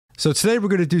So today we're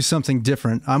going to do something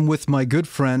different. I'm with my good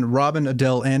friend Robyn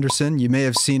Adele Anderson. You may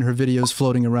have seen her videos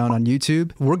floating around on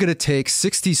YouTube. We're going to take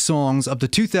 60 songs of the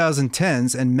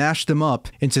 2010s and mash them up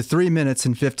into 3 minutes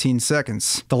and 15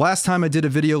 seconds. The last time I did a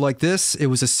video like this, it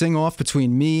was a sing-off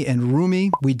between me and Rumi.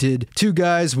 We did 2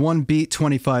 guys, 1 beat,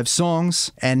 25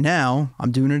 songs, and now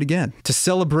I'm doing it again to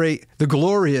celebrate the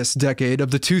glorious decade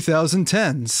of the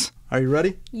 2010s. Are you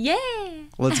ready? Yeah!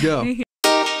 Let's go.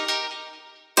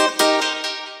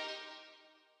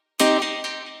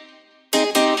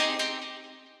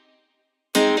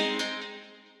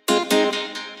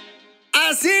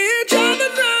 I see you driving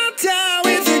around town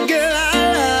with a girl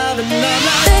I love, and I'm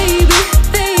like,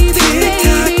 Baby,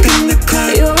 tick-tock in the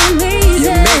clock. you're amazing.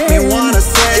 You make me wanna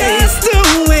say, just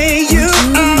the way you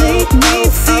make me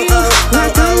feel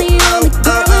like I'm the only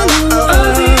girl in the world.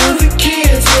 All the other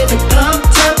kids with the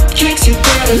pumped up kicks, you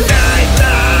better light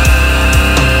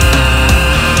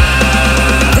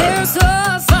There's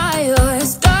a fire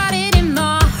started in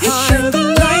my heart. Show the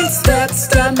lights that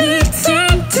stop me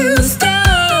turn to stone.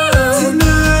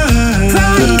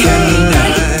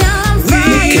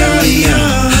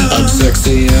 I'm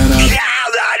sexy and I'm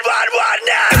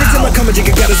every time I come a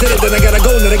jigger, gotta set it, then I gotta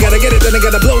go, then I gotta get it, then I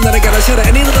gotta blow, then I gotta shut it.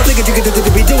 Any little thing that you can do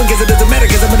to be doing, cause it doesn't matter,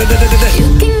 cause I'm gonna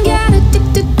You can get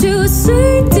addicted to a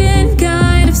certain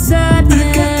kind of sadness.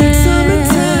 I got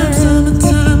that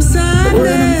summertime sadness. When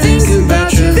I'm thinking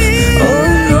about you,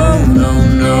 oh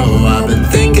no, I've been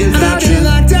thinking about you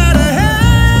like that.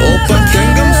 Oppa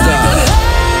Gangnam Style.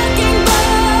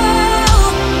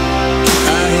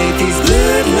 I hate these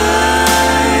blurred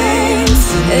lines,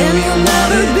 and you'll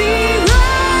never be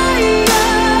right.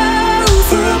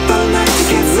 we're up all night to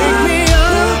get wake me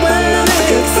up when I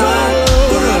get fall.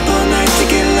 We're up all night to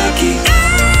get lucky.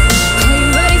 Are you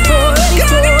ready for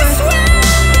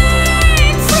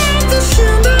Swing from the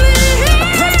chandelier. a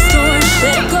perfect storm?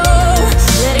 Let it go,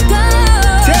 let it go.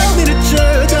 Take me to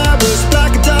church, I was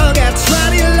like a dog after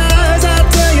trying your lies. I'll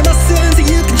tell you my sins so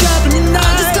you can drop in your I'm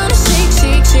night. just gonna shake,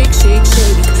 shake, shake, shake,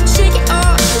 shake. Shake it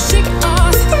off, shake it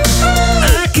off.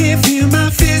 I can feel my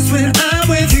fist when I'm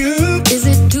with you. Is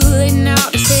it too late now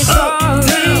to say Uptown,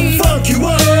 sorry? funk you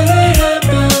up.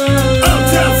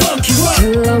 Uptown, funk you up.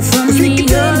 Hello from Wish we the could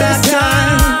turn other back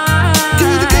time to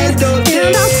the side. good old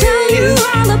And I'll tell you days.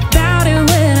 all about it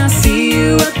when I see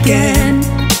you again.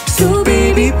 So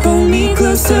baby, pull me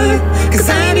closer, cause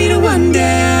I need a one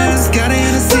dance. Gotta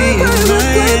see you in my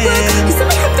hand. You said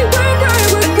we have to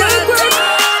work.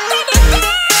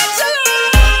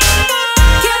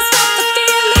 Can't stop the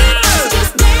feeling,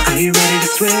 just dance. Are you ready to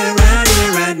swear right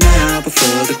here, right now,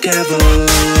 before the devil?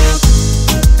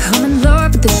 I'm in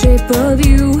love with the shape of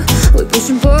you. We're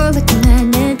pushing forward like a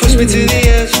magnet. Push me to the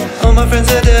edge, all my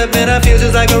friends are dead, man, I feel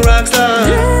just like a rock star.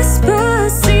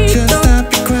 Despacito. Just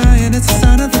stop your crying, it's a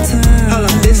sign of the time. Hold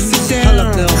up, this is down. Hold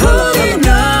up, no, Holding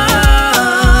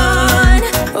on.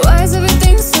 Why is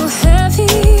everything so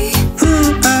heavy?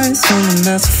 I'm someone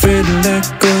that's afraid to let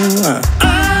go.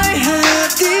 I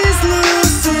have these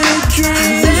lucid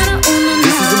dreams.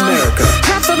 This is America.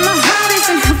 Half of my heart is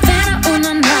in Havana,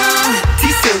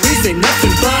 These series ain't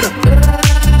nothing but a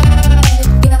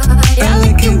I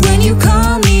like it when you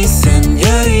call me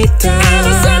señorita.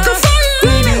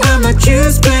 Blame it on my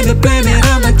juice, blame it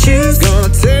on my juice. Gonna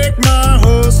take my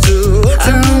horse to a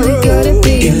I only gotta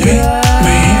be You like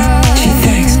my hair? She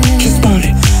thanks, she bought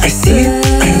it. I see it,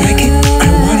 I like it, I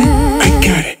want it, I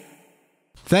got it.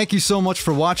 Thank you so much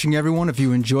for watching, everyone. If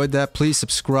you enjoyed that, please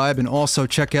subscribe and also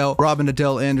check out Robyn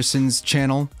Adele Anderson's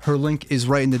channel. Her link is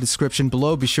right in the description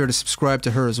below. Be sure to subscribe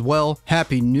to her as well.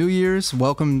 Happy New Year's.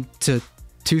 Welcome to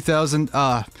 2000.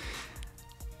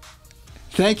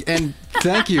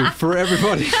 Thank you for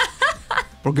everybody.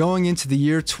 We're going into the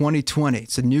year 2020.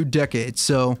 It's a new decade,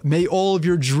 so may all of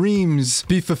your dreams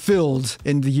be fulfilled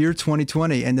in the year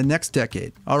 2020 and the next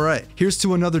decade. All right, here's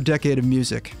to another decade of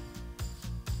music.